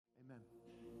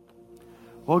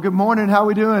Well, good morning. How are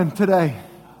we doing today?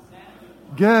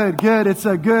 Good. It's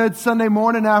a good Sunday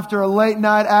morning after a late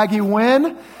night Aggie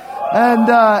win.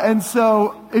 And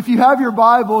so if you have your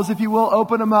Bibles, if you will,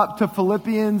 open them up to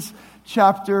Philippians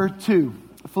chapter 2.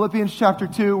 Philippians chapter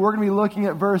 2, we're going to be looking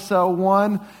at verse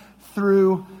 1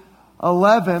 through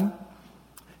 11.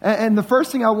 And the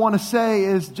first thing I want to say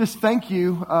is just thank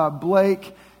you,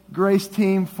 Blake, Grace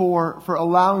team, for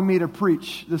allowing me to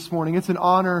preach this morning. It's an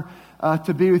honor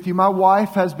to be with you. My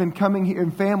wife has been coming here,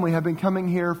 and family have been coming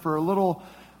here for a little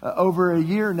over a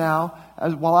year now,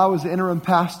 while I was interim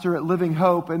pastor at Living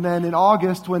Hope. And then in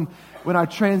August, when I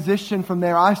transitioned from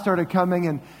there, I started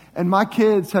coming, and my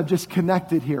kids have just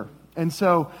connected here. And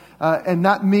so, and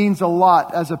that means a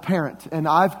lot as a parent. And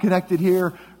I've connected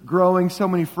here, growing so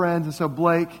many friends. And so,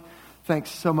 Blake,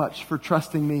 thanks so much for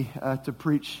trusting me to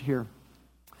preach here.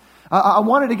 I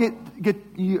wanted to get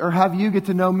you, or have you get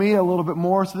to know me a little bit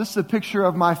more. So this is a picture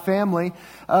of my family.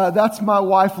 That's my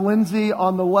wife, Lindsay,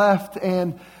 on the left.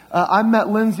 And I met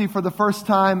Lindsay for the first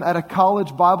time at a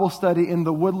college Bible study in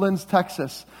the Woodlands,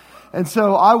 Texas. And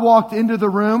so I walked into the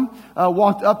room,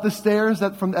 walked up the stairs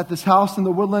at this house in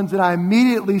the Woodlands, and I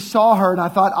immediately saw her, and I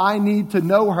thought, I need to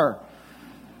know her.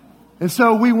 And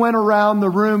so we went around the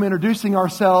room introducing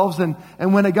ourselves, and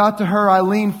when it got to her, I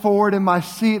leaned forward in my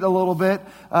seat a little bit,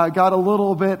 got a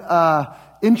little bit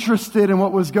interested in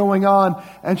what was going on,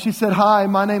 and she said, "Hi,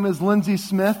 my name is Lindsay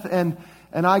Smith, and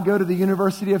I go to the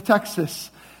University of Texas."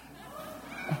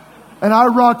 And I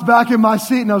rocked back in my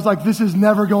seat, and I was like, "This is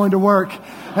never going to work."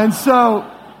 And so,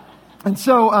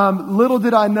 little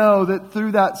did I know that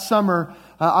through that summer,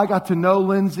 I got to know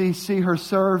Lindsay, see her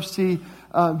serve,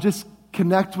 just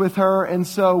connect with her. And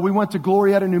so we went to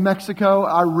Glorieta, New Mexico.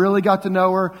 I really got to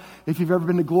know her. If you've ever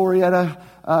been to Glorieta,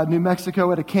 New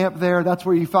Mexico, at a camp there, that's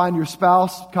where you find your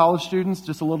spouse, college students,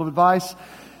 just a little advice.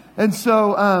 And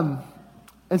so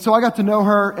I got to know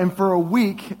her, and for a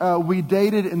week, we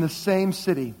dated in the same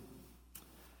city.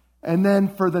 And then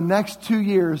for the next 2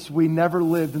 years, we never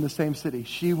lived in the same city.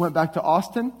 She went back to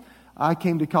Austin. I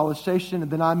came to College Station,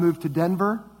 and then I moved to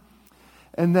Denver.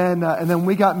 And then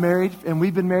we got married, and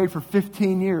we've been married for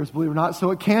 15 years, believe it or not.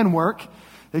 So it can work.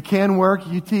 It can work,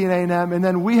 UT and A&M. And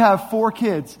then we have 4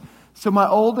 kids. So my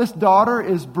oldest daughter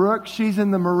is Brooke. She's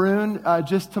in the maroon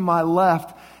just to my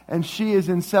left, and she is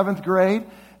in 7th grade.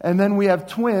 And then we have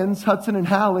twins, Hudson and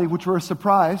Hallie, which were a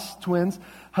surprise, twins,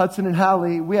 Hudson and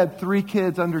Hallie. We had 3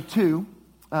 kids under 2.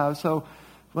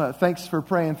 Thanks for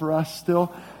praying for us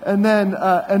still. And then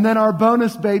our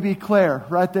bonus baby, Claire,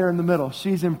 right there in the middle.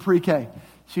 She's in pre-K.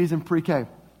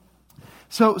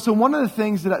 So one of the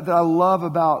things that I love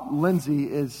about Lindsay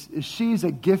is she's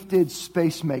a gifted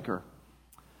space maker.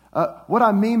 What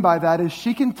I mean by that is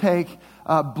she can take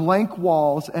blank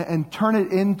walls and turn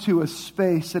it into a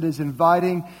space that is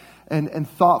inviting and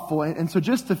thoughtful. And so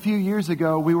just a few years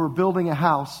ago, we were building a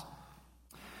house.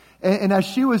 And as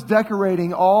she was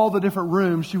decorating all the different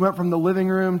rooms, she went from the living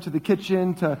room to the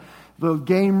kitchen to the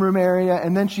game room area.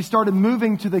 And then she started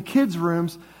moving to the kids'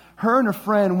 rooms. Her and a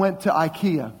friend went to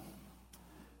IKEA.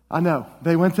 I know,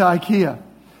 they went to IKEA.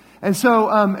 And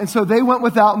so they went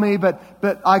without me, but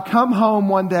I come home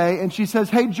one day and she says,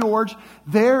 "Hey, George,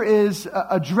 there is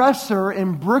a dresser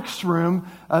in Brooke's room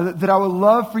that I would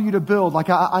love for you to build. Like,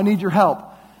 I need your help."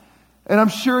 And I'm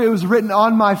sure it was written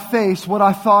on my face what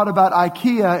I thought about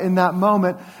IKEA in that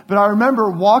moment. But I remember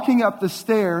walking up the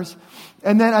stairs,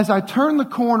 and then as I turn the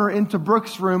corner into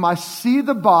Brooke's room, I see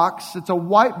the box. It's a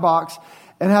white box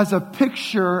and has a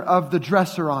picture of the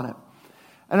dresser on it.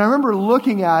 And I remember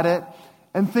looking at it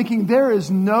and thinking, there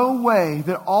is no way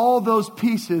that all those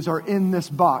pieces are in this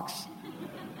box.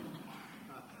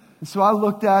 And so I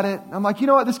looked at it, and I'm like, you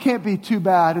know what, this can't be too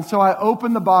bad. And so I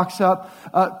opened the box up,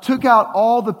 took out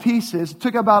all the pieces,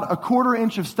 took about a 1/4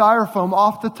 inch of styrofoam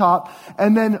off the top,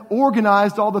 and then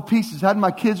organized all the pieces. Had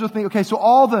my kids with me. Okay, so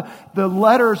all the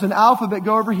letters and alphabet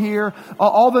go over here,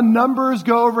 all the numbers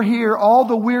go over here, all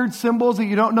the weird symbols that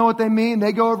you don't know what they mean,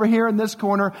 they go over here in this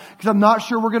corner, because I'm not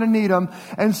sure we're going to need them.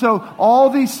 And so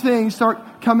all these things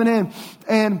start coming in,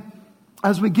 and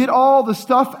as we get all the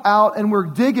stuff out and we're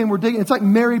digging, it's like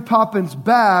Mary Poppins'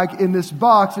 bag in this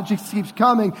box that just keeps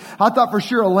coming. I thought for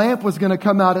sure a lamp was going to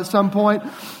come out at some point.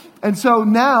 And so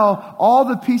now all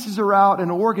the pieces are out and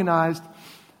organized.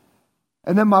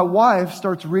 And then my wife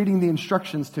starts reading the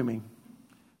instructions to me.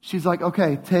 She's like,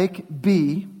 "Okay, take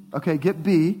B. Okay, get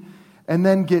B. And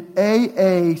then get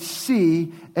A,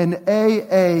 C, and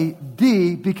A,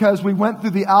 D, because we went through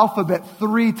the alphabet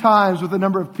 3 times with the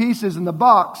number of pieces in the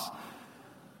box."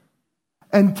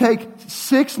 and take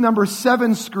 6 number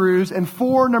 7 screws and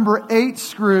 4 number 8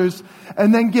 screws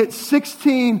and then get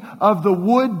 16 of the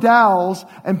wood dowels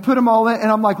and put them all in. And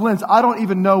I'm like, Linz, I don't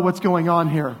even know what's going on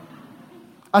here.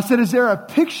 I said, is there a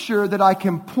picture that I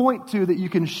can point to that you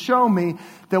can show me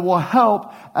that will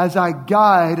help as I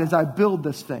build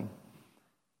this thing?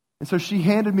 And so she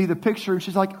handed me the picture and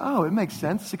she's like, oh, it makes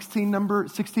sense. 16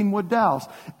 wood dowels,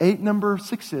 8 number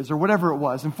 6s or whatever it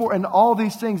was, and 4, and all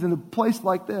these things in a place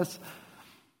like this.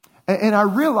 And I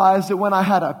realized that when I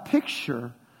had a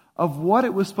picture of what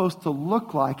it was supposed to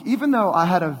look like, even though I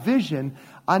had a vision,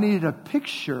 I needed a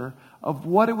picture of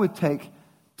what it would take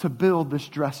to build this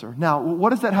dresser. Now,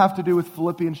 what does that have to do with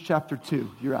Philippians chapter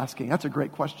 2? You're asking. That's a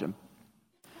great question.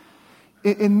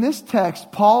 In this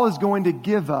text, Paul is going to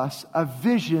give us a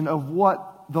vision of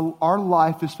what our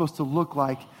life is supposed to look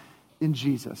like in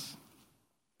Jesus.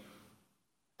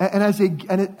 And as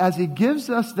he gives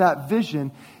us that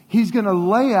vision, he's going to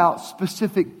lay out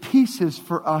specific pieces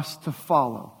for us to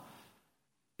follow.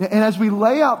 And as we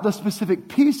lay out the specific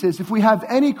pieces, if we have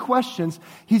any questions,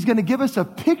 he's going to give us a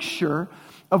picture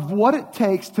of what it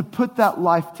takes to put that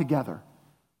life together.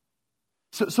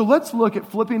 So let's look at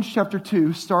Philippians chapter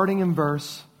 2, starting in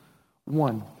verse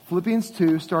 1. Philippians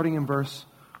 2, starting in verse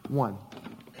 1.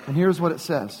 And here's what it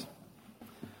says.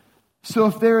 So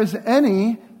if there is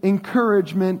any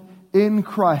encouragement in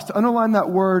Christ, underline that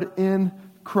word, in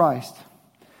Christ.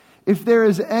 If there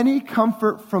is any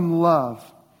comfort from love,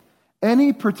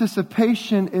 any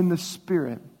participation in the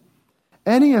Spirit,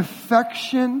 any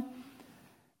affection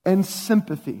and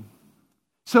sympathy.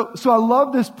 So I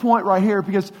love this point right here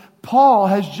because Paul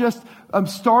has just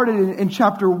started in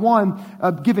chapter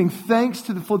 1 giving thanks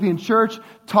to the Philippian church,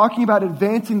 talking about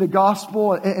advancing the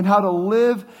gospel and how to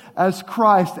live as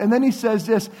Christ. And then he says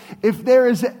this, if there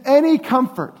is any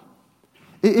comfort,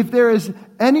 if there is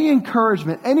any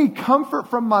encouragement, any comfort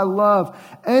from my love,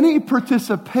 any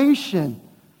participation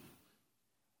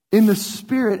in the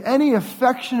Spirit, any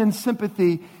affection and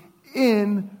sympathy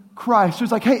in Christ. So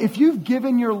it's like, hey, if you've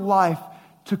given your life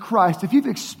to Christ, if you've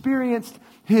experienced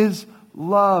His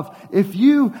love, if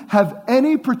you have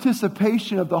any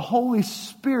participation of the Holy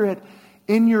Spirit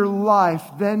in your life,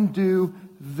 then do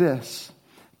this.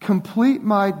 Complete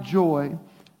my joy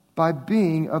by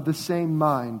being of the same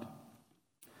mind,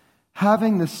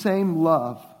 having the same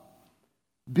love,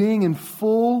 being in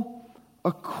full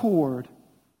accord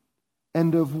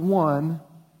and of one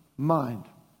mind.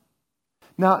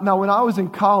 Now, when I was in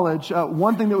college,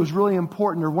 one thing that was really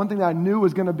important, or one thing that I knew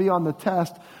was going to be on the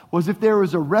test, was if there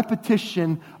was a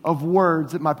repetition of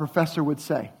words that my professor would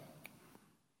say.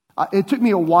 It took me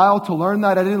a while to learn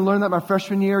that. I didn't learn that my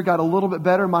freshman year, got a little bit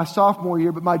better my sophomore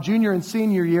year, but my junior and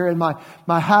senior year and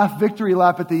my half victory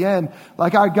lap at the end,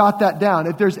 like I got that down.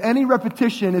 If there's any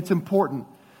repetition, it's important.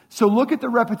 So look at the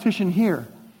repetition here.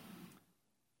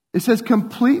 It says,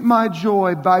 complete my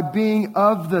joy by being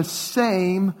of the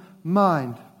same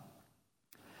mind,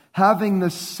 having the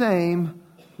same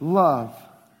love,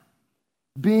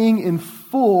 being in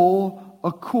full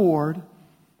accord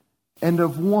and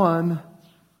of one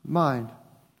mind.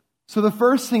 So the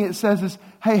first thing it says is,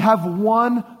 hey, have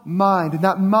one mind. And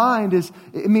that mind it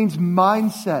means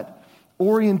mindset,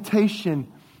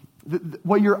 orientation,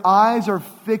 what your eyes are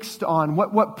fixed on,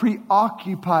 what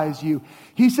preoccupies you.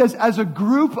 He says, as a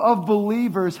group of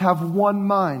believers, have one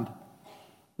mind.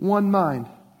 One mind.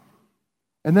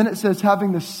 And then it says,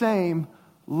 having the same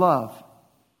love.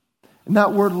 And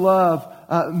that word love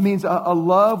means a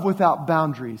love without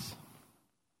boundaries.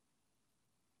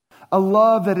 A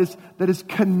love that is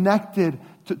connected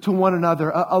to one another.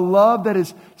 A love that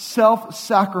is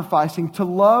self-sacrificing, to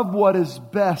love what is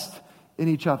best in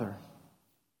each other.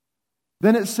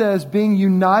 Then it says, being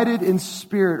united in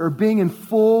spirit, or being in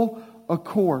full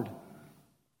accord.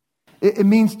 It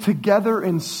means together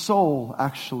in soul,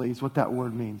 actually, is what that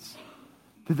word means.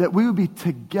 That we would be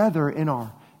together in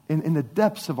the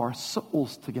depths of our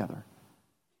souls together.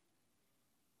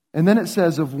 And then it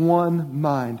says of one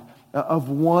mind, of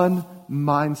one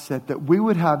mindset, that we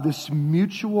would have this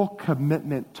mutual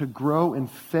commitment to grow in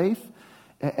faith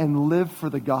and live for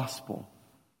the gospel.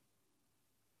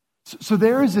 So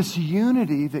there is this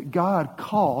unity that God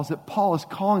calls, that Paul is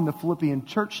calling the Philippian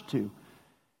church to.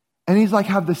 And he's like,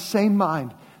 have the same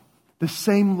mind, the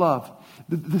same love,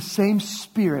 the same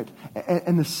spirit,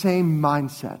 and the same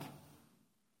mindset.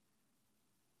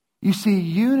 You see,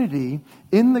 unity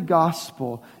in the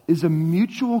gospel is a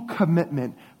mutual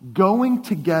commitment going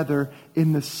together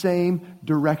in the same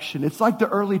direction. It's like the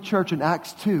early church in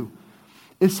Acts 2.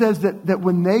 it says that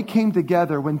when they came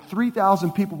together, when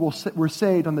 3,000 people were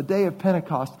saved on the day of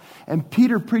Pentecost, and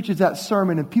Peter preaches that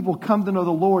sermon and people come to know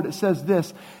the Lord, it says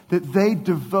this, that they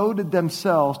devoted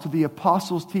themselves to the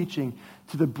apostles' teaching,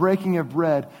 to the breaking of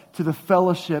bread, to the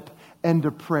fellowship, and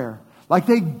to prayer. Like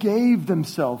they gave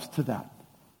themselves to that.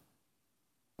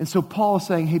 And so Paul is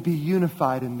saying, hey, be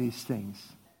unified in these things.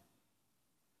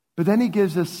 But then he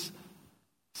gives us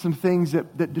some things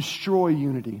that destroy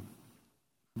unity.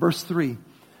 Verse 3,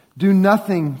 do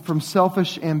nothing from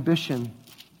selfish ambition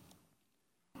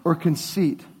or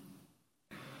conceit,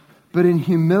 but in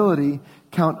humility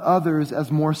count others as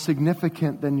more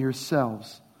significant than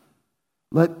yourselves.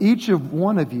 Let each of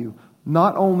one of you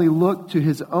not only look to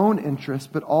his own interests,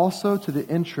 but also to the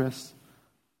interests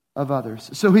of others.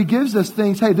 So he gives us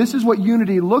things, hey, this is what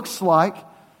unity looks like.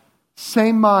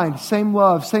 Same mind, same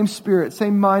love, same spirit,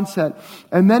 same mindset.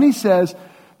 And then he says,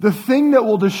 the thing that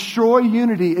will destroy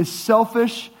unity is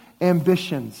selfish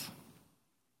ambitions.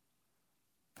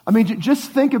 I mean,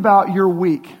 just think about your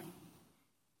week.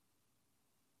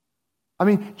 I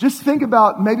mean, just think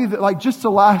about maybe just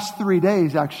the last 3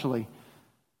 days, actually.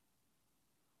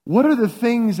 What are the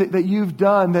things that you've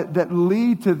done that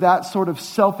lead to that sort of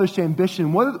selfish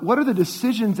ambition? What are the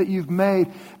decisions that you've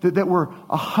made that were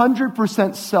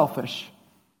 100% selfish?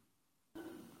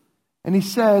 And he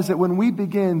says that when we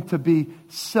begin to be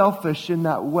selfish in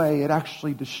that way, it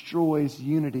actually destroys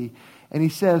unity. And he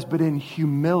says, but in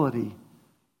humility,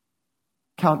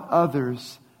 count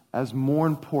others as more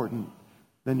important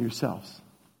than yourselves.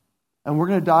 And we're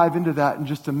going to dive into that in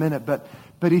just a minute.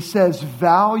 But he says,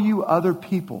 value other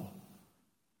people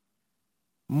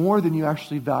more than you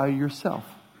actually value yourself.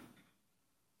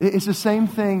 It's the same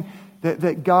thing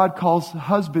that God calls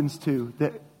husbands to,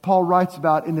 that Paul writes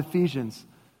about in Ephesians.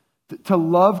 To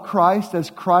love Christ as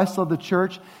Christ loved the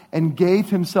church and gave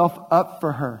himself up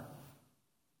for her.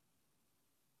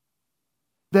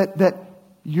 That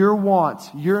your wants,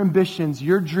 your ambitions,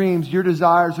 your dreams, your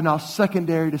desires are now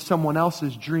secondary to someone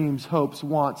else's dreams, hopes,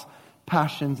 wants,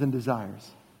 passions, and desires.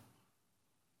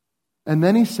 And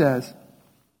then he says,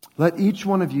 let each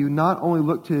one of you not only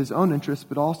look to his own interests,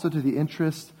 but also to the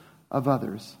interests of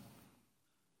others.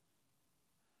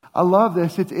 I love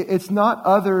this. It's not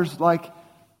others like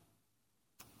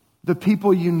the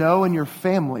people you know in your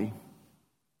family.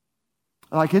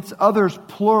 Like it's others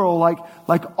plural,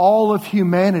 like all of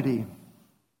humanity.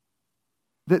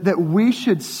 That we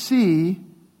should see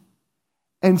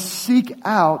and seek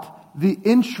out the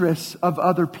interests of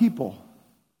other people.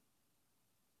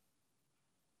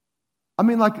 I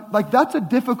mean, like that's a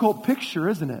difficult picture,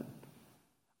 isn't it?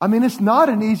 I mean, it's not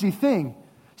an easy thing.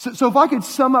 So if I could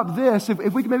sum up this, if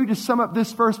we could maybe just sum up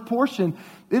this first portion,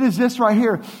 it is this right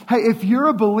here. Hey, if you're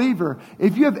a believer,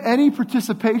 if you have any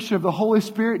participation of the Holy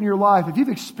Spirit in your life, if you've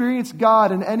experienced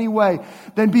God in any way,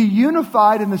 then be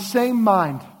unified in the same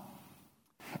mind.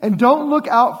 And don't look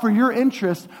out for your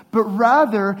interests, but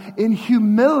rather in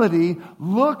humility,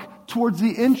 look towards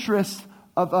the interests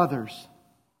of others.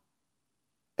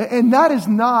 And that is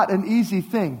not an easy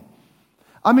thing.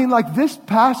 I mean, like this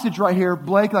passage right here,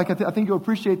 Blake, I think you'll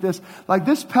appreciate this. Like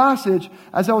this passage,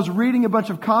 as I was reading a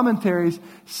bunch of commentaries,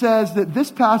 says that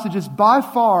this passage is by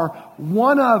far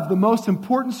one of the most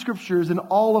important scriptures in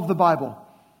all of the Bible.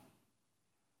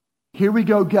 Here we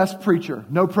go, guest preacher.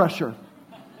 No pressure.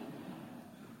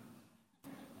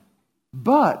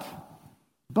 But,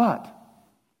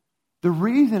 the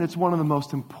reason it's one of the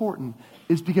most important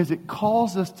is because it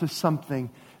calls us to something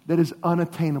that is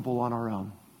unattainable on our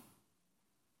own.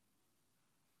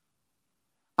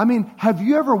 I mean, have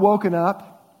you ever woken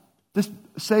up, this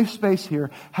safe space here,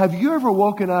 have you ever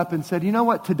woken up and said, you know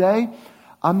what, today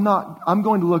I'm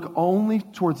going to look only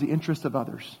towards the interest of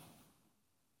others?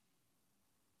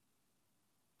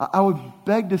 I would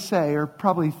beg to say, or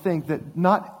probably think, that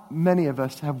not many of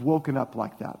us have woken up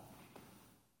like that.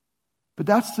 But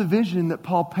that's the vision that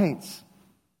Paul paints.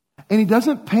 And he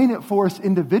doesn't paint it for us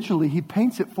individually, he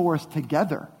paints it for us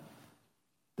together.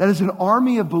 That as an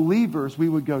army of believers, we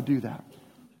would go do that.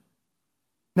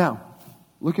 Now,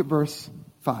 look at verse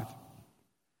 5.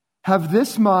 Have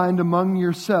this mind among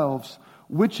yourselves,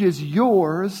 which is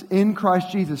yours in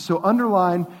Christ Jesus. So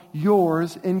underline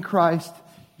yours in Christ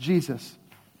Jesus.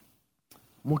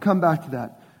 We'll come back to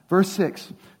that. Verse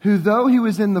 6. Who though he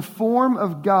was in the form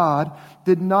of God,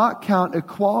 did not count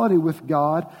equality with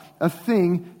God a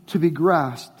thing to be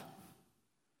grasped,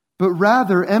 but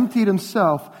rather emptied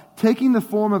himself, taking the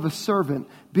form of a servant,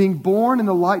 being born in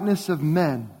the likeness of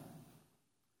men.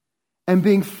 And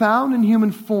being found in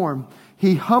human form,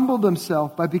 he humbled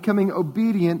himself by becoming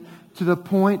obedient to the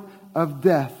point of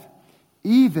death,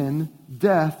 even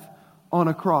death on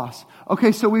a cross.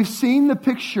 Okay, so we've seen the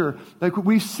picture, like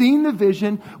we've seen the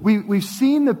vision, we've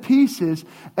seen the pieces,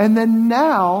 and then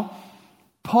now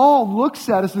Paul looks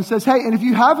at us and says, hey, and if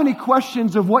you have any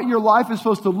questions of what your life is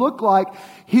supposed to look like,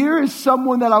 here is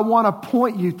someone that I want to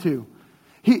point you to.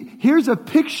 Here's a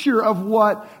picture of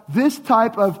what this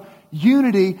type of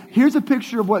unity, here's a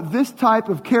picture of what this type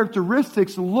of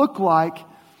characteristics look like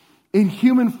in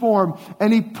human form.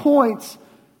 And he points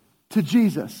to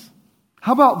Jesus.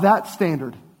 How about that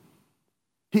standard?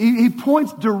 He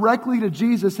points directly to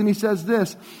Jesus and he says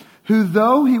this, who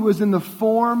though he was in the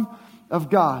form of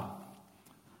God.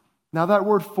 Now that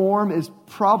word form is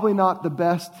probably not the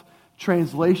best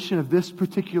translation of this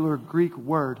particular Greek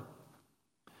word.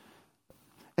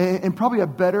 And probably a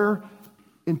better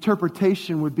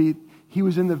interpretation would be he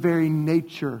was in the very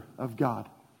nature of God.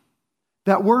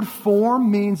 That word form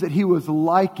means that he was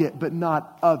like it, but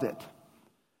not of it.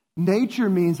 Nature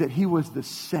means that he was the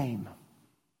same.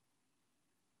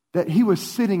 That he was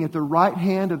sitting at the right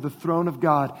hand of the throne of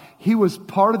God. He was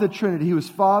part of the Trinity. He was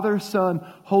Father, Son,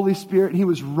 Holy Spirit. He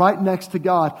was right next to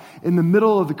God. In the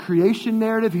middle of the creation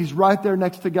narrative, he's right there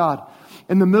next to God.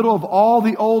 In the middle of all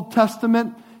the Old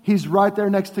Testament, he's right there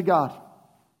next to God.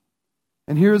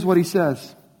 And here's what he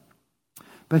says.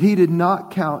 But he did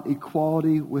not count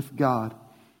equality with God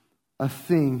a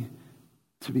thing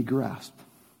to be grasped.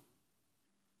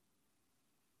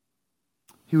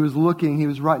 He was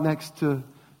right next to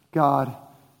God,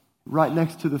 right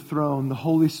next to the throne. The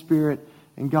Holy Spirit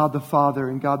and God the Father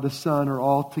and God the Son are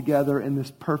all together in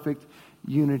this perfect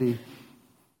unity.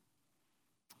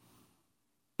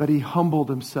 But he humbled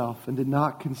himself and did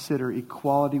not consider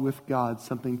equality with God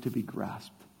something to be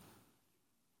grasped.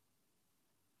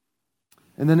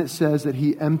 And then it says that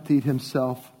he emptied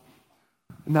himself.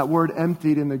 And that word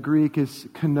emptied in the Greek is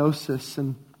kenosis.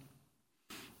 And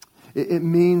it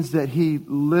means that he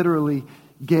literally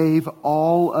gave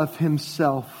all of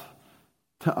himself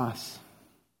to us.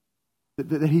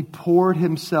 That he poured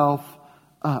himself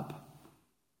up.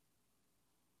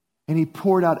 And he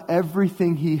poured out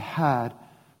everything he had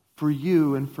for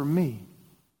you and for me.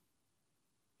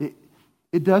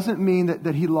 It doesn't mean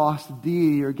that he lost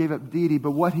deity or gave up deity,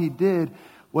 but what he did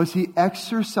was he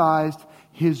exercised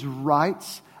his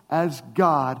rights as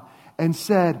God and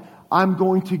said, I'm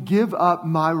going to give up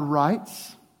my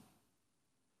rights,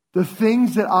 the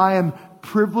things that I am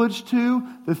privileged to,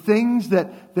 the things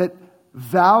that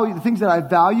I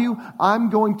value, I'm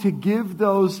going to give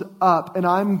those up and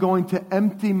I'm going to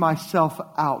empty myself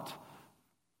out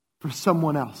for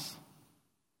someone else.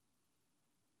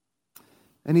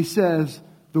 And he says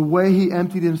the way he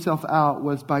emptied himself out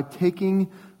was by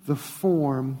taking the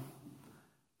form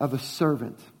of a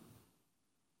servant,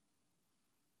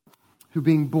 who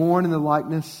being born in the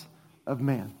likeness of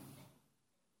man.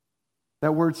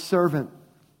 That word servant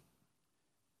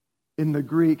in the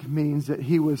Greek means that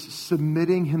he was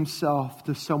submitting himself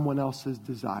to someone else's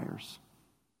desires,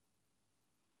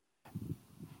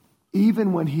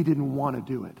 even when he didn't want to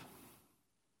do it.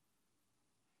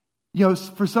 You know,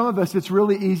 for some of us, it's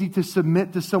really easy to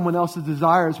submit to someone else's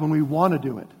desires when we want to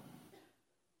do it.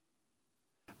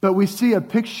 But we see a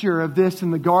picture of this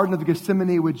in the Garden of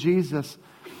Gethsemane with Jesus.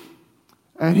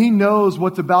 And he knows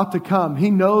what's about to come.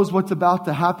 He knows what's about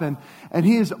to happen. And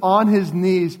he is on his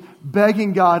knees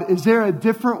begging God, is there a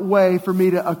different way for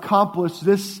me to accomplish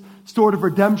this sort of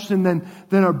redemption than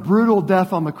a brutal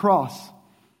death on the cross?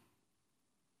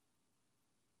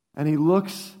 And he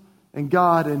looks, and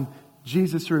God and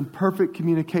Jesus are in perfect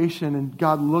communication, and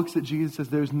God looks at Jesus and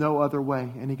says, there's no other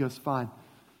way. And he goes, fine,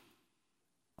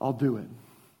 I'll do it.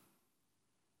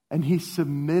 And he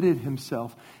submitted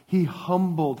himself. He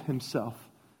humbled himself,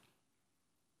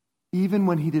 even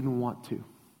when he didn't want to.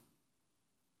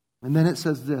 And then it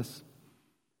says this,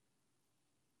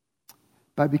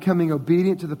 by becoming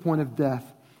obedient to the point of death,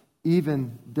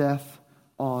 even death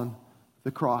on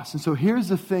the cross. And so here's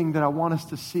the thing that I want us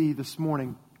to see this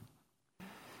morning,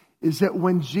 is that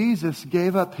when Jesus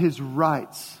gave up his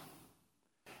rights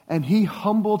and he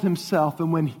humbled himself,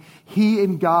 and when he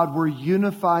and God were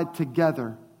unified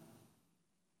together,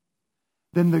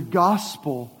 then the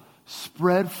gospel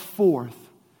spread forth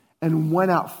and went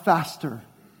out faster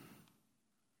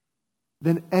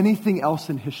than anything else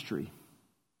in history.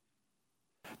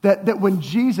 That when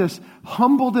Jesus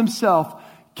humbled himself,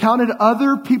 counted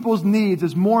other people's needs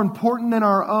as more important than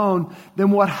our own,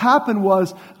 then what happened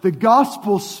was the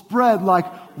gospel spread like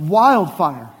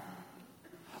wildfire.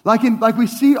 Like we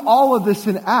see all of this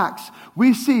in Acts.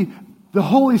 We see the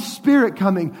Holy Spirit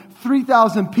coming,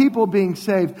 3,000 people being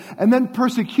saved, and then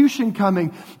persecution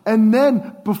coming. And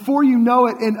then, before you know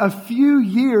it, in a few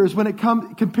years, when it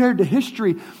comes compared to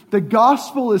history, the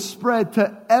gospel is spread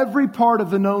to every part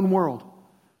of the known world.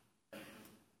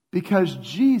 Because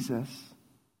Jesus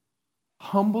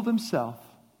humbled himself,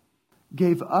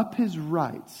 gave up his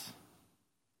rights,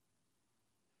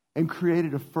 and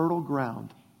created a fertile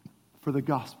ground for the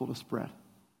gospel to spread.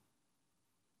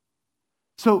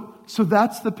 So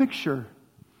that's the picture.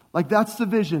 Like, that's the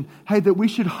vision. Hey, that we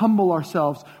should humble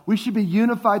ourselves. We should be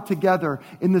unified together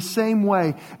in the same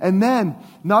way. And then,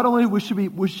 not only should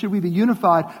we be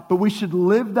unified, but we should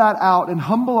live that out and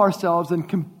humble ourselves and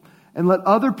let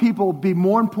other people be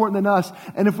more important than us.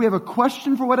 And if we have a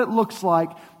question for what it looks like,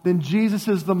 then Jesus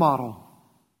is the model.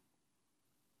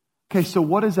 Okay, so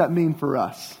what does that mean for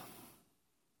us?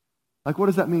 Like, what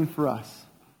does that mean for us?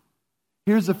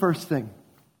 Here's the first thing.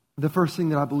 The first thing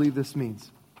that I believe this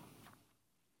means.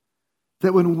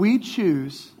 That when we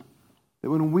choose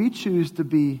to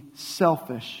be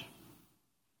selfish,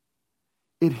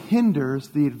 it hinders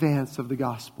the advance of the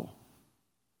gospel.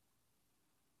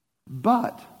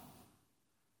 But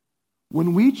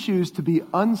when we choose to be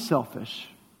unselfish,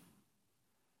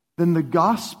 then the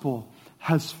gospel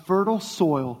has fertile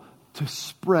soil to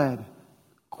spread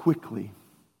quickly.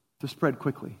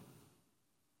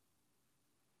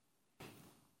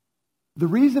 The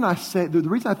reason I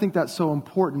think that's so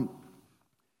important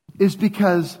is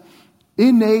because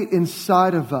innate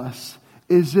inside of us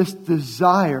is this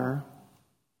desire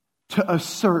to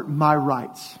assert my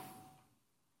rights.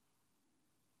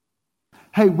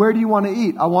 Hey, where do you want to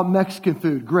eat? I want Mexican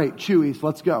food. Great, Chuy's,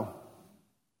 let's go.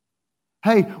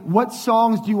 Hey, what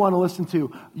songs do you want to listen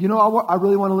to? You know, I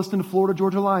really want to listen to Florida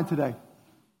Georgia Line today.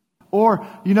 Or,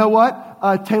 you know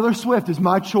what? Taylor Swift is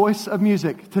my choice of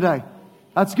music today.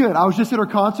 That's good. I was just at her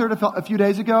concert a few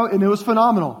days ago, and it was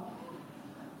phenomenal.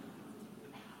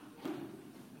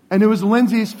 And it was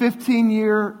Lindsay's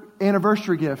 15-year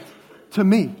anniversary gift to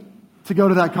me to go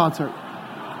to that concert.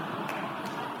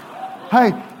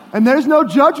 Hey, and there's no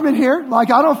judgment here.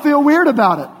 Like, I don't feel weird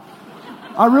about it.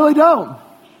 I really don't.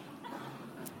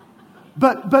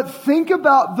 But think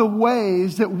about the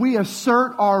ways that we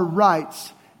assert our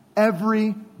rights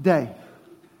every day.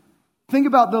 Think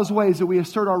about those ways that we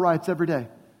assert our rights every day.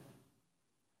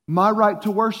 My right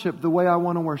to worship the way I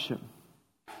want to worship.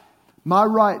 My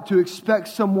right to expect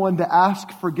someone to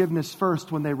ask forgiveness first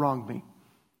when they wrong me.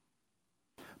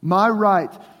 My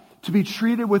right to be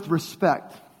treated with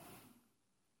respect,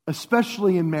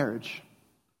 especially in marriage.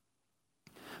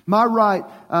 My right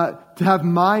to have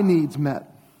my needs met.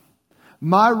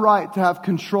 My right to have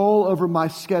control over my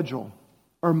schedule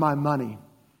or my money.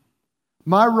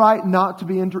 My right not to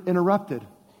be interrupted.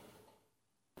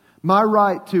 My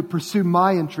right to pursue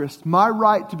my interests. My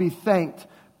right to be thanked,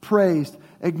 praised,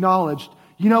 acknowledged.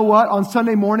 You know what? On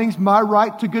Sunday mornings, my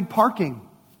right to good parking.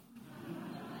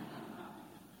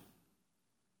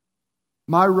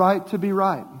 My right to be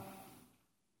right.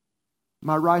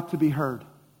 My right to be heard.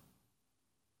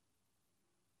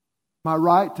 My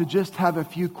right to just have a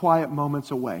few quiet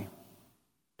moments away.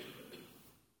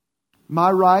 My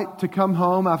right to come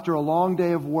home after a long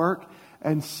day of work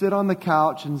and sit on the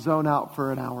couch and zone out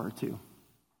for an hour or two.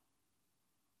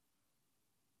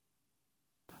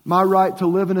 My right to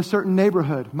live in a certain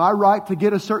neighborhood. My right to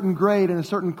get a certain grade in a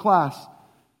certain class.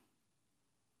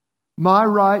 My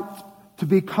right to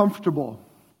be comfortable.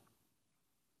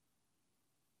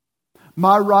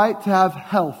 My right to have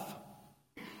health.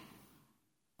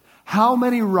 How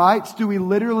many rights do we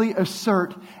literally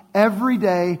assert every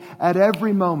day at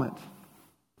every moment?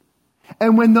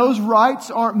 And when those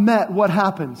rights aren't met, what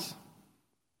happens?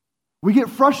 We get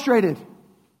frustrated.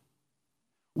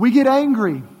 We get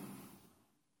angry.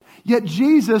 Yet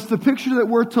Jesus, the picture that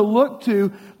we're to look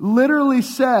to, literally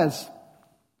says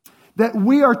that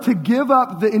we are to give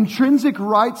up the intrinsic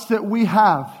rights that we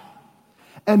have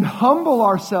and humble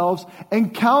ourselves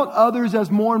and count others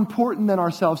as more important than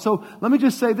ourselves. So let me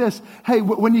just say this. Hey,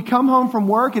 when you come home from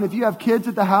work and if you have kids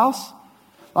at the house,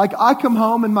 like I come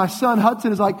home and my son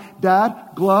Hudson is like, Dad,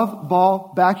 glove,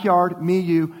 ball, backyard, me,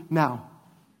 you, now.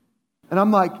 And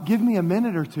I'm like, give me a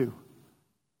minute or two.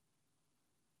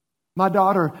 My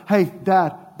daughter, hey,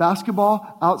 Dad,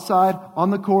 basketball, outside, on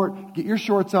the court, get your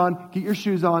shorts on, get your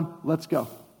shoes on, let's go.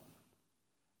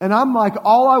 And I'm like,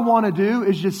 all I want to do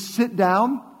is just sit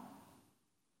down,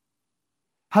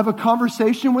 have a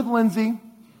conversation with Lindsay,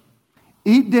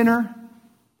 eat dinner,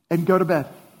 and go to bed.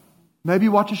 Maybe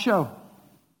watch a show.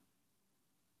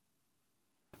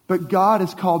 But God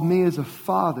has called me as a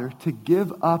father to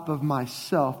give up of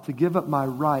myself, to give up my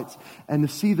rights, and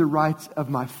to see the rights of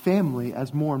my family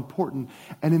as more important.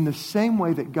 And in the same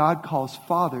way that God calls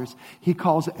fathers, He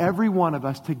calls every one of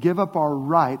us to give up our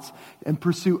rights and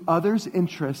pursue others'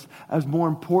 interests as more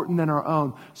important than our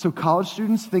own. So college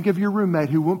students, think of your roommate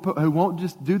who won't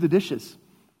just do the dishes.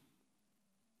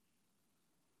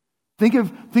 Think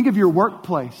of your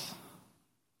workplace.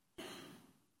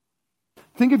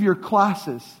 Think of your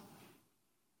classes.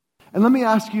 And let me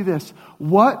ask you this.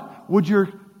 What would your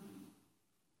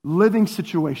living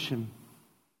situation,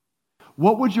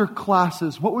 what would your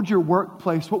classes, what would your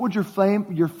workplace, what would your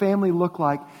family look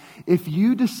like if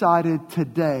you decided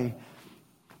today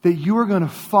that you are going to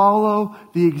follow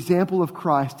the example of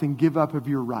Christ and give up of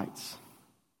your rights?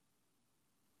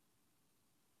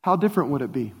 How different would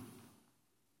it be?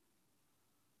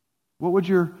 What would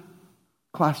your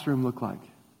classroom look like?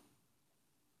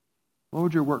 What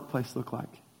would your workplace look like?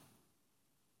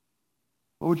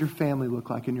 What would your family look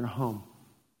like in your home?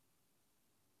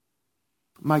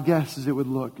 My guess is it would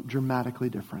look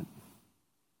dramatically different.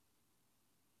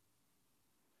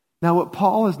 Now, what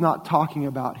Paul is not talking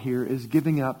about here is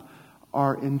giving up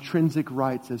our intrinsic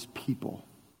rights as people.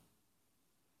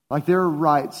 Like there are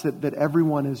rights that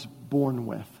everyone is born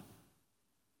with.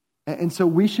 And so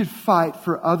we should fight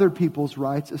for other people's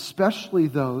rights, especially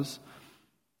those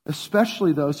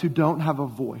who don't have a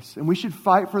voice. And we should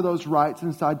fight for those rights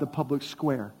inside the public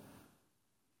square.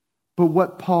 But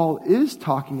what Paul is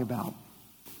talking about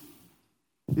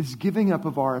is giving up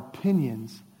of our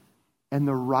opinions and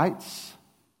the rights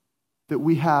that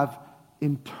we have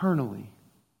internally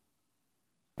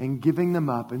and giving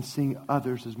them up and seeing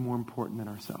others as more important than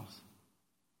ourselves.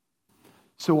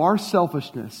 So our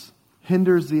selfishness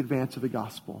hinders the advance of the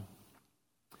gospel.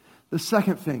 The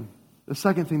second thing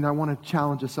that I want to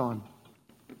challenge us on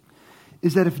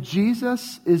is that if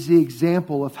Jesus is the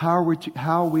example of how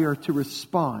we are to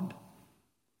respond,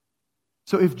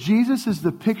 so if Jesus is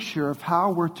the picture of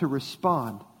how we're to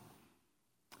respond,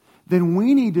 then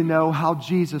we need to know how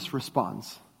Jesus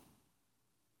responds.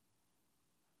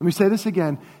 Let me say this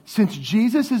again. Since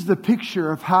Jesus is the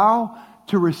picture of how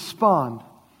to respond,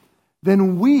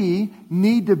 then we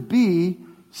need to be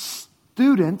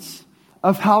students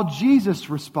of how Jesus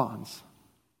responds.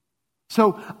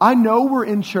 So I know we're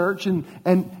in church and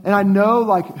I know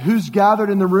like who's gathered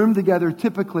in the room together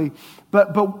typically,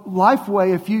 but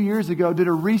Lifeway a few years ago did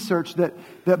a research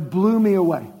that blew me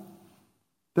away.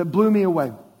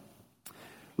 Lifeway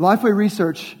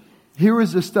Research, here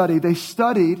was the study. They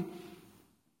studied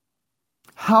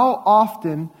how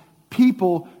often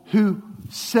people who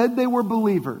said they were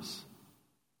believers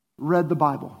read the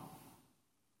Bible.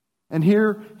 And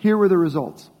here were the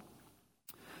results.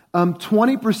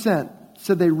 20%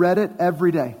 said they read it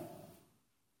every day.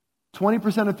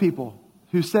 20% of people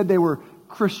who said they were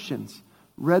Christians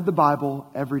read the Bible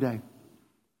every day.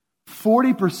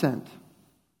 40%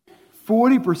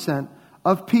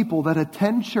 of people that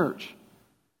attend church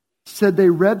said they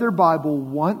read their Bible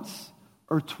once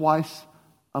or twice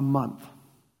a month.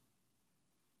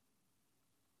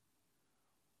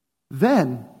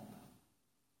 Then,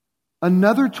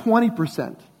 another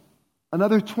 20%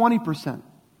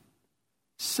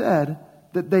 said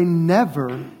that they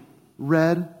never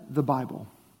read the Bible.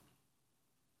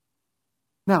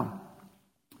 Now,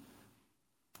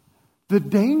 the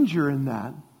danger in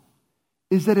that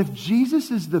is that if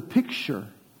Jesus is the picture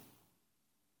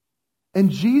and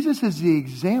Jesus is the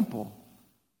example,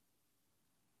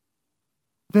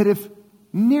 that if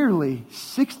nearly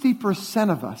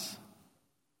 60% of us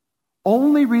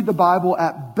only read the Bible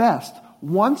at best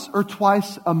once or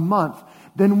twice a month,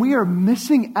 then we are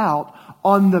missing out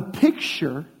on the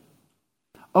picture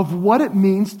of what it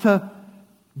means to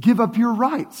give up your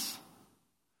rights.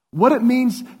 What it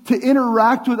means to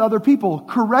interact with other people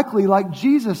correctly like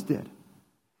Jesus did.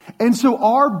 And so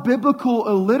our biblical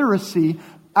illiteracy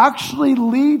actually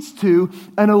leads to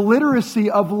an illiteracy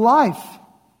of life.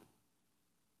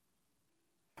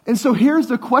 And so here's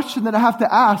the question that I have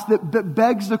to ask that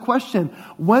begs the question.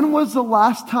 When was the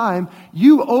last time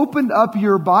you opened up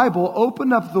your Bible,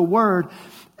 opened up the Word,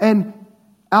 and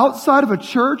outside of a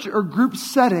church or group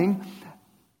setting,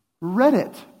 read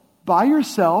it by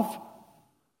yourself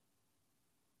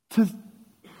to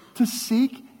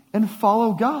seek and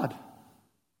follow God?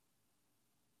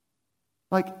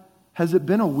 Like, has it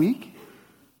been a week?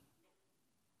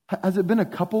 Has it been a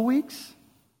couple weeks?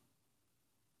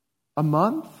 A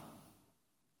month?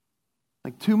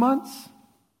 Like 2 months?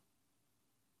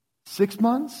 6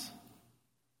 months?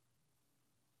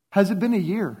 Has it been a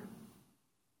year?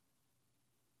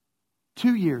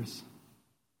 2 years?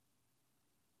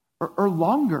 or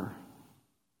longer?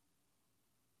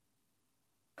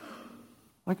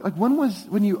 Like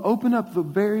when you open up the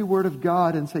very Word of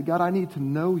God and say, God, I need to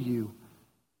know you.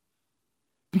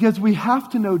 Because we have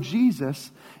to know Jesus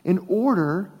in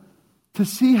order to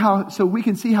see so we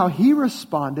can see how He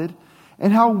responded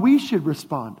and how we should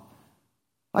respond.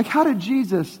 Like, how did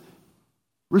Jesus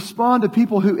respond to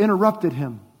people who interrupted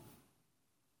Him?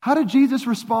 How did Jesus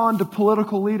respond to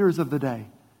political leaders of the day?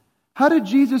 How did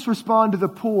Jesus respond to the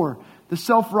poor, the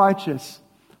self-righteous?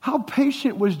 How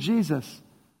patient was Jesus?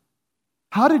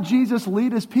 How did Jesus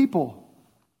lead His people?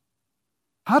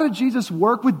 How did Jesus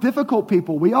work with difficult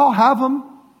people? We all have them.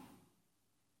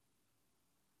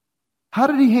 How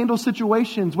did He handle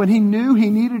situations when He knew He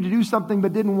needed to do something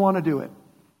but didn't want to do it?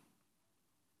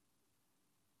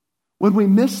 When we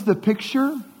miss the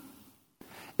picture,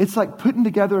 it's like putting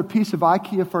together a piece of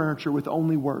IKEA furniture with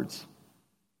only words.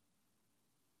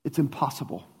 It's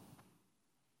impossible.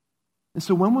 And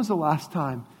so when was the last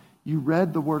time you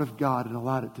read the Word of God and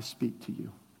allowed it to speak to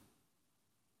you?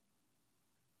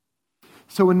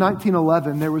 So in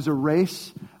 1911, there was a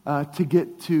race to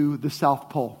get to the South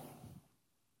Pole.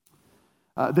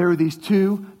 There were these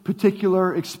two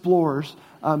particular explorers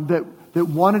that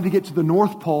wanted to get to the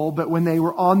North Pole, but when they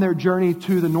were on their journey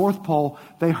to the North Pole,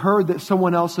 they heard that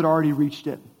someone else had already reached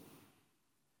it.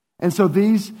 And so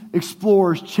these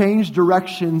explorers changed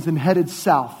directions and headed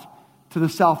south to the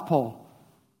South Pole.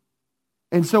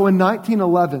 And so in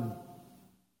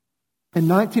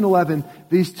 1911,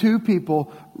 these two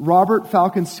people, Robert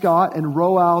Falcon Scott and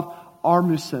Roald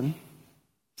Amundsen,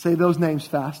 say those names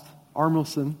fast,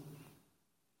 Amundsen,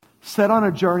 set on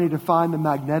a journey to find the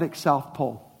magnetic South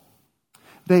Pole.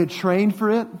 They had trained for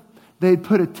it. They had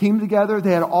put a team together.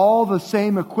 They had all the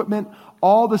same equipment,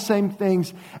 all the same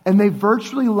things, and they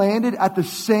virtually landed at the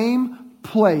same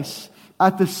place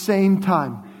at the same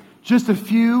time, just a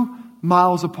few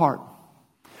miles apart.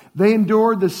 They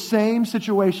endured the same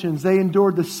situations. They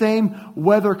endured the same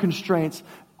weather constraints,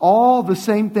 all the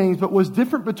same things, but what's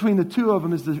different between the two of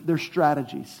them is their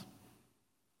strategies.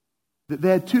 They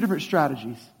had two different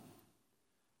strategies.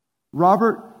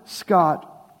 Robert Scott,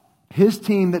 his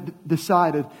team that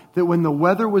decided that when the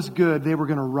weather was good, they were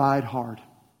going to ride hard.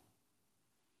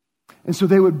 And so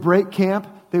they would break camp,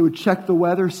 they would check the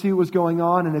weather, see what was going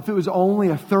on, and if it was only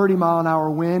a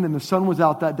 30-mile-an-hour wind and the sun was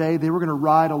out that day, they were going to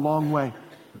ride a long way.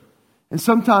 And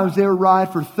sometimes they would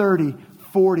ride for 30,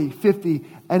 40, 50,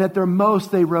 and at their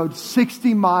most they rode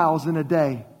 60 miles in a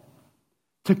day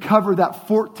to cover that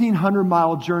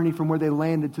 1,400-mile journey from where they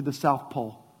landed to the South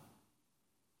Pole.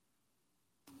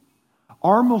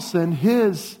 Amundsen,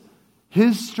 his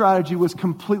strategy was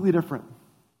completely different.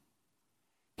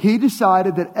 He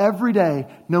decided that every day,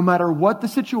 no matter what the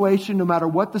situation, no matter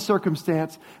what the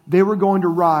circumstance, they were going to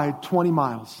ride 20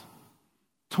 miles.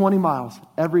 20 miles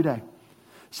every day.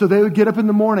 So they would get up in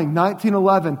the morning,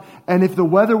 1911, and if the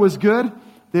weather was good,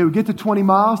 they would get to 20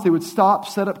 miles, they would stop,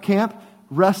 set up camp,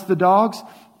 rest the dogs,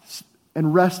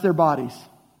 and rest their bodies.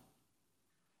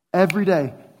 Every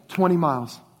day, 20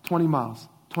 miles, 20 miles,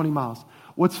 20 miles.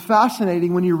 What's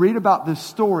fascinating when you read about this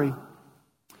story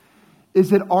is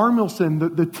that Amundsen,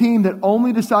 the team that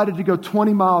only decided to go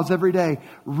 20 miles every day,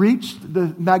 reached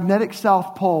the magnetic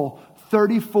South Pole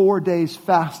 34 days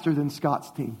faster than Scott's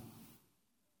team.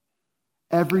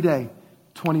 Every day,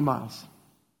 20 miles.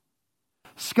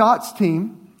 Scott's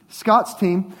team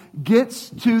gets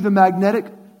to the magnetic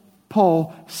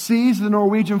pole, sees the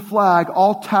Norwegian flag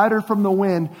all tattered from the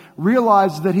wind,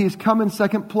 realizes that he's come in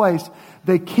second place.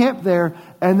 They camp there,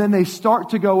 and then they start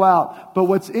to go out. But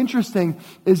what's interesting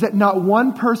is that not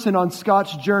one person on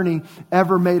Scott's journey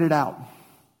ever made it out.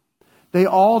 They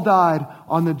all died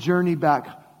on the journey back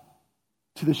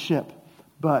to the ship.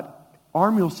 But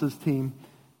Amundsen's team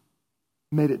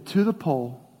made it to the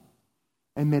pole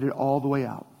and made it all the way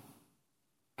out.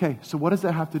 Okay, so what does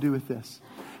that have to do with this?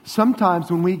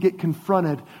 Sometimes when we get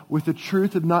confronted with the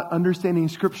truth of not understanding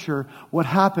Scripture, what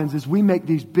happens is we make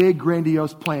these big,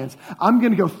 grandiose plans. I'm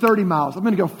going to go 30 miles. I'm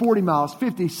going to go 40 miles,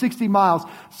 50, 60 miles.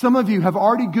 Some of you have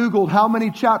already Googled how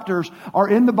many chapters are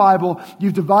in the Bible.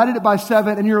 You've divided it by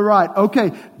 7, and you're right.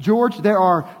 Okay, George, there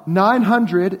are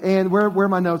 900, and where are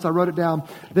my notes? I wrote it down.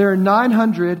 There are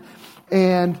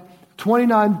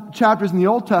 929 chapters in the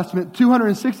Old Testament,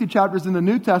 260 chapters in the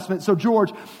New Testament. So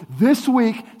George, this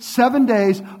week, 7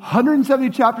 days, 170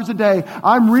 chapters a day,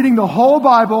 I'm reading the whole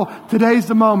Bible. Today's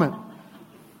the moment.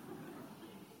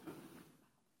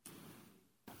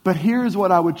 But here's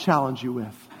what I would challenge you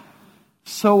with.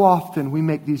 So often we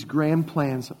make these grand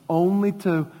plans only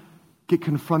to get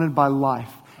confronted by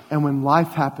life. And when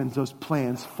life happens, those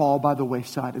plans fall by the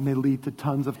wayside and they lead to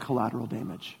tons of collateral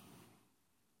damage.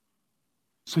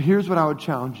 So here's what I would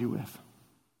challenge you with.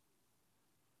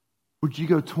 Would you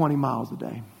go 20 miles a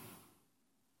day?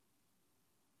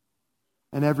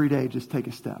 And every day just take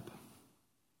a step.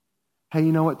 Hey,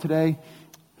 you know what? Today,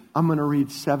 I'm going to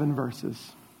read 7 verses.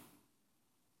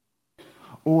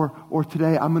 Or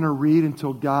today, I'm going to read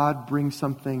until God brings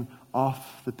something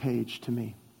off the page to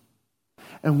me.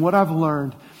 And what I've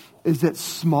learned is that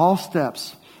small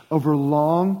steps over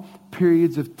long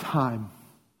periods of time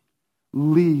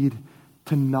lead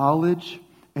to knowledge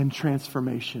and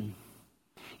transformation.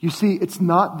 You see, it's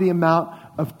not the amount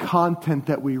of content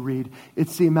that we read.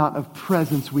 It's the amount of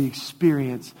presence we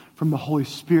experience from the Holy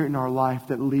Spirit in our life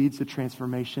that leads to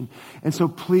transformation. And so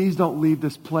please don't leave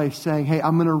this place saying, hey,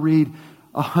 I'm going to read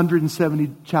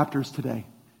 170 chapters today.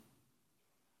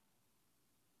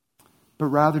 But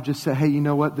rather just say, hey, you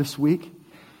know what? This week,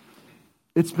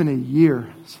 it's been a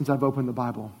year since I've opened the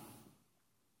Bible.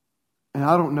 And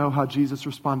I don't know how Jesus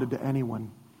responded to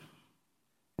anyone.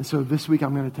 And so this week,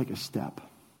 I'm going to take a step.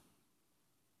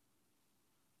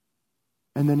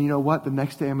 And then you know what? The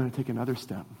next day I'm going to take another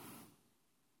step.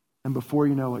 And before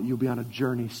you know it, you'll be on a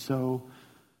journey so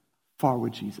far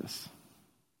with Jesus.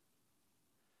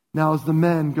 Now, as the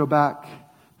men go back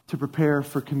to prepare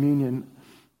for communion,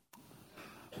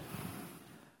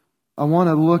 I want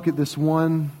to look at this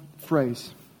one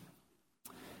phrase.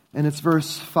 And it's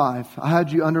verse 5. I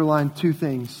had you underline 2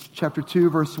 things. Chapter 2,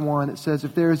 verse 1, it says,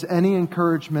 if there is any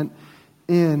encouragement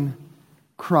in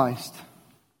Christ.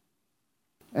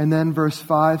 And then verse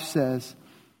 5 says,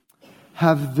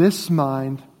 have this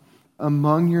mind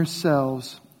among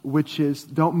yourselves, which is,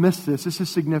 don't miss this is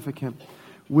significant,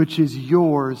 which is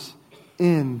yours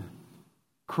in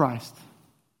Christ.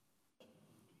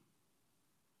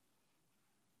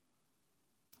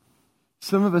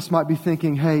 Some of us might be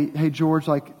thinking, hey George,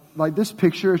 like this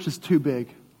picture is just too big.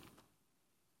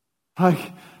 I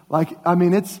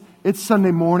mean, it's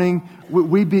Sunday morning.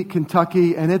 We beat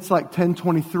Kentucky, and it's like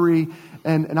 10:23.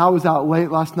 And I was out late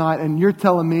last night, and you're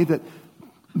telling me that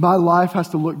my life has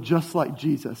to look just like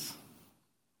Jesus.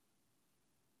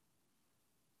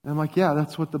 And I'm like, yeah,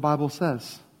 that's what the Bible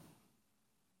says.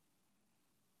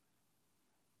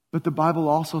 But the Bible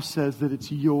also says that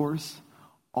it's yours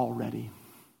already.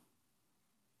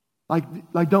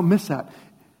 Like don't miss that.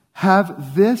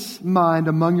 Have this mind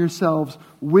among yourselves,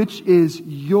 which is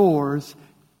yours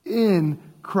in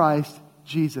Christ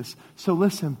Jesus. So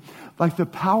listen, like the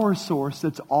power source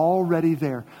that's already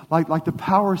there, like the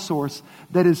power source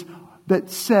that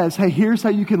says, hey, here's how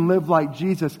you can live like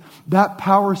Jesus. That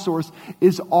power source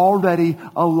is already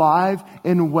alive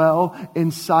and well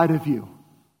inside of you.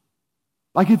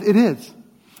 Like it is.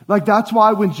 Like that's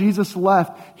why when Jesus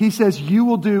left, He says, you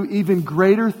will do even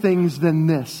greater things than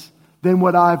this, than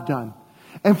what I've done.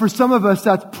 And for some of us,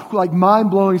 that's like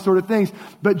mind-blowing sort of things.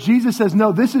 But Jesus says,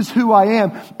 no, this is who I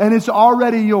am. And it's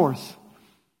already yours.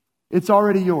 It's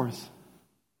already yours.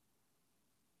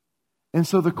 And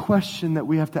so the question that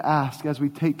we have to ask as we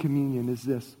take communion is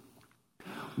this.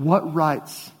 What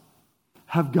rights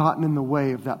have gotten in the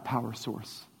way of that power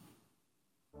source?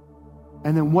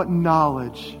 And then what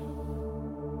knowledge?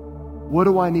 What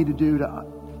do I need to do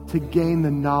to gain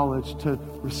the knowledge to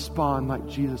respond like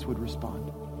Jesus would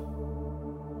respond?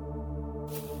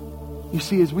 You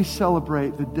see, as we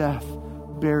celebrate the death,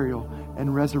 burial,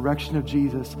 and resurrection of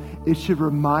Jesus, it should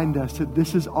remind us that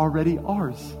this is already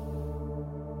ours.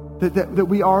 That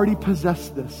we already possess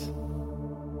this.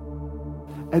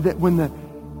 And that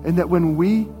when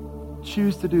we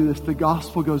choose to do this, the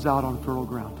gospel goes out on fertile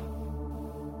ground.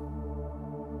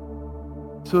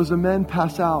 So as the men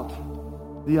pass out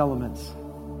the elements,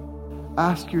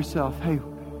 ask yourself, hey,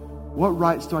 what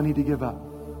rights do I need to give up?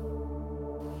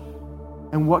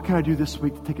 And what can I do this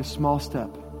week to take a small step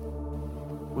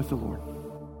with the Lord?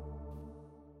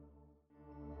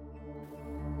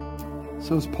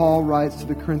 So as Paul writes to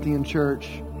the Corinthian church,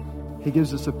 he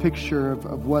gives us a picture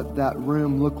of what that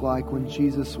room looked like when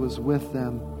Jesus was with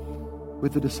them,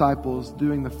 with the disciples,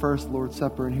 doing the first Lord's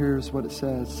Supper. And here's what it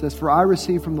says. It says, for I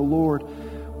received from the Lord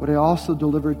what I also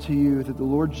delivered to you, that the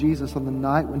Lord Jesus, on the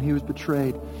night when He was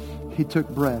betrayed, He took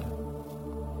bread.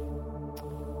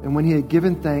 And when He had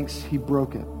given thanks, He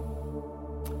broke it.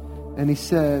 And He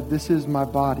said, this is my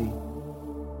body,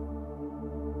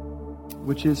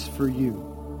 which is for you.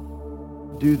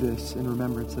 Do this in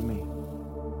remembrance of me.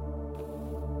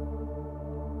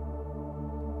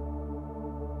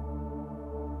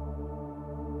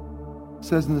 It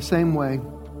says in the same way,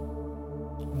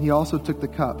 He also took the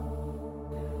cup.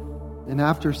 And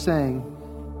after saying,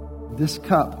 this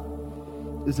cup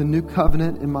is a new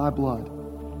covenant in my blood.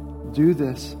 Do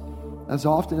this as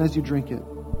often as you drink it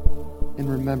in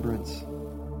remembrance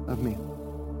of me.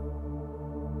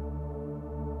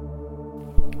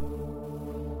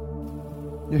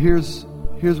 Here's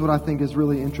what I think is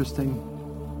really interesting.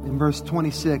 In verse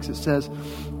 26, it says,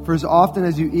 "For as often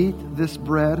as you eat this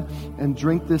bread and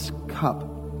drink this cup,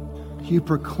 you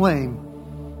proclaim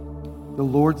the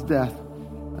Lord's death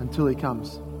until He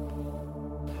comes."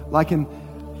 Like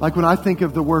when I think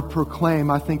of the word proclaim,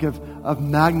 I think of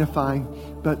magnifying,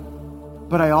 but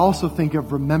I also think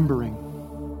of remembering.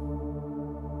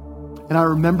 And I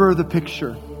remember the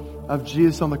picture of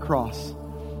Jesus on the cross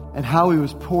and how He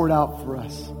was poured out for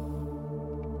us.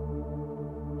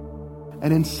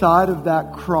 And inside of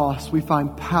that cross, we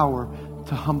find power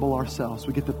to humble ourselves.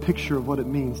 We get the picture of what it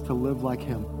means to live like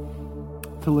Him,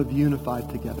 to live unified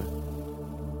together.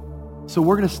 So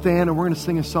we're going to stand and we're going to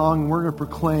sing a song and we're going to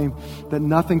proclaim that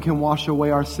nothing can wash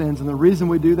away our sins. And the reason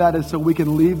we do that is so we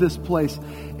can leave this place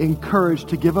encouraged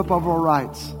to give up of our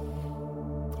rights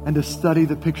and to study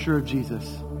the picture of Jesus,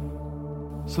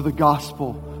 so the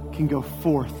gospel can go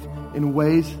forth in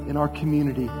ways in our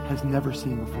community has never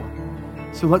seen before.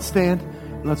 So let's stand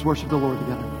and let's worship the Lord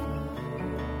together.